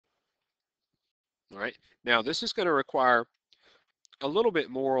All right. Now this is going to require a little bit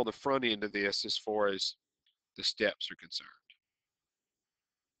more on the front end of this as far as the steps are concerned.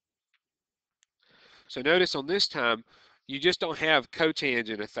 So notice on this time, you just don't have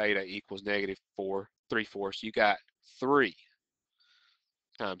cotangent of theta equals negative 3/4. You got 3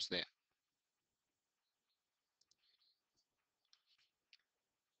 times that.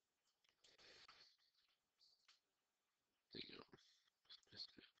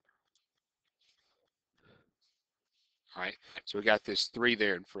 All right, so we got this 3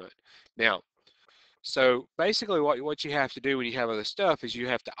 there in front. Now, so basically what you have to do when you have other stuff is you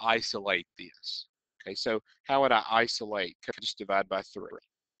have to isolate this. Okay, so how would I isolate? Just divide by 3.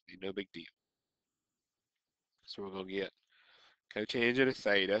 No big deal. So we're going to get cotangent of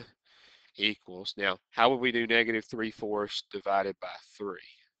theta equals, now how would we do negative 3/4 divided by 3?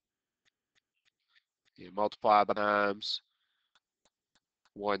 You multiply by times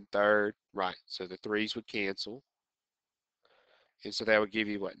 1/3, right, so the 3's would cancel, and so that would give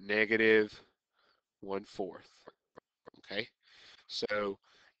you what, negative 1/4. Okay, so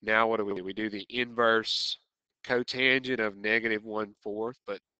now what do? We do the inverse cotangent of negative 1/4,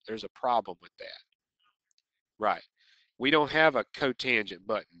 but there's a problem with that. Right, we don't have a cotangent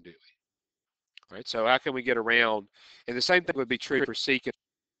button, do we? All right, so how can we get around, and the same thing would be true for secant,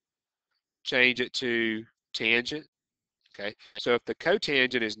 change it to tangent. Okay, so if the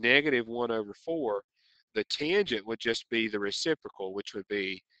cotangent is negative 1/4, the tangent would just be the reciprocal, which would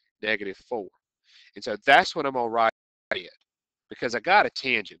be negative 4. And so that's what I'm going to write it, because I got a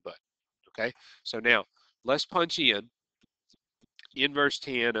tangent button. Okay, so now let's punch in inverse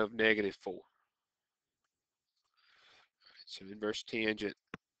tan of negative 4. So inverse tangent.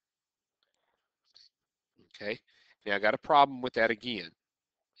 Okay, now I got a problem with that again.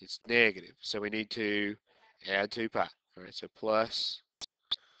 It's negative, so we need to add 2 pi. All right, so plus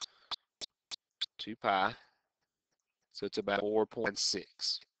 2 pi, so it's about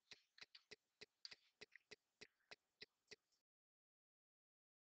 4.6.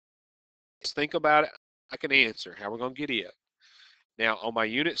 Let's think about it. I can answer how we're going to get it. Now on my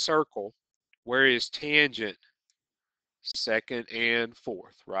unit circle, where is tangent second and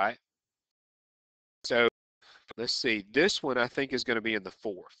fourth, right? So let's see, this one I think is going to be in the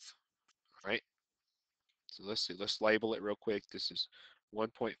fourth, right? So let's see, let's label it real quick. This is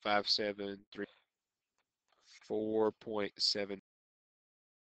 1.573, 4.7.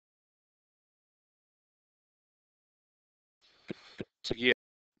 To get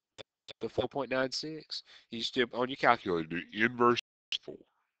the 4.96, you still on your calculator do inverse 4.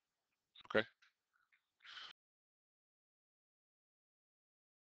 Okay.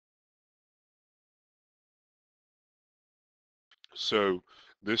 So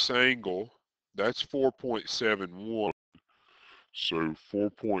this angle, that's 4.71. So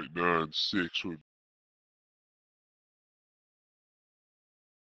 4.96 would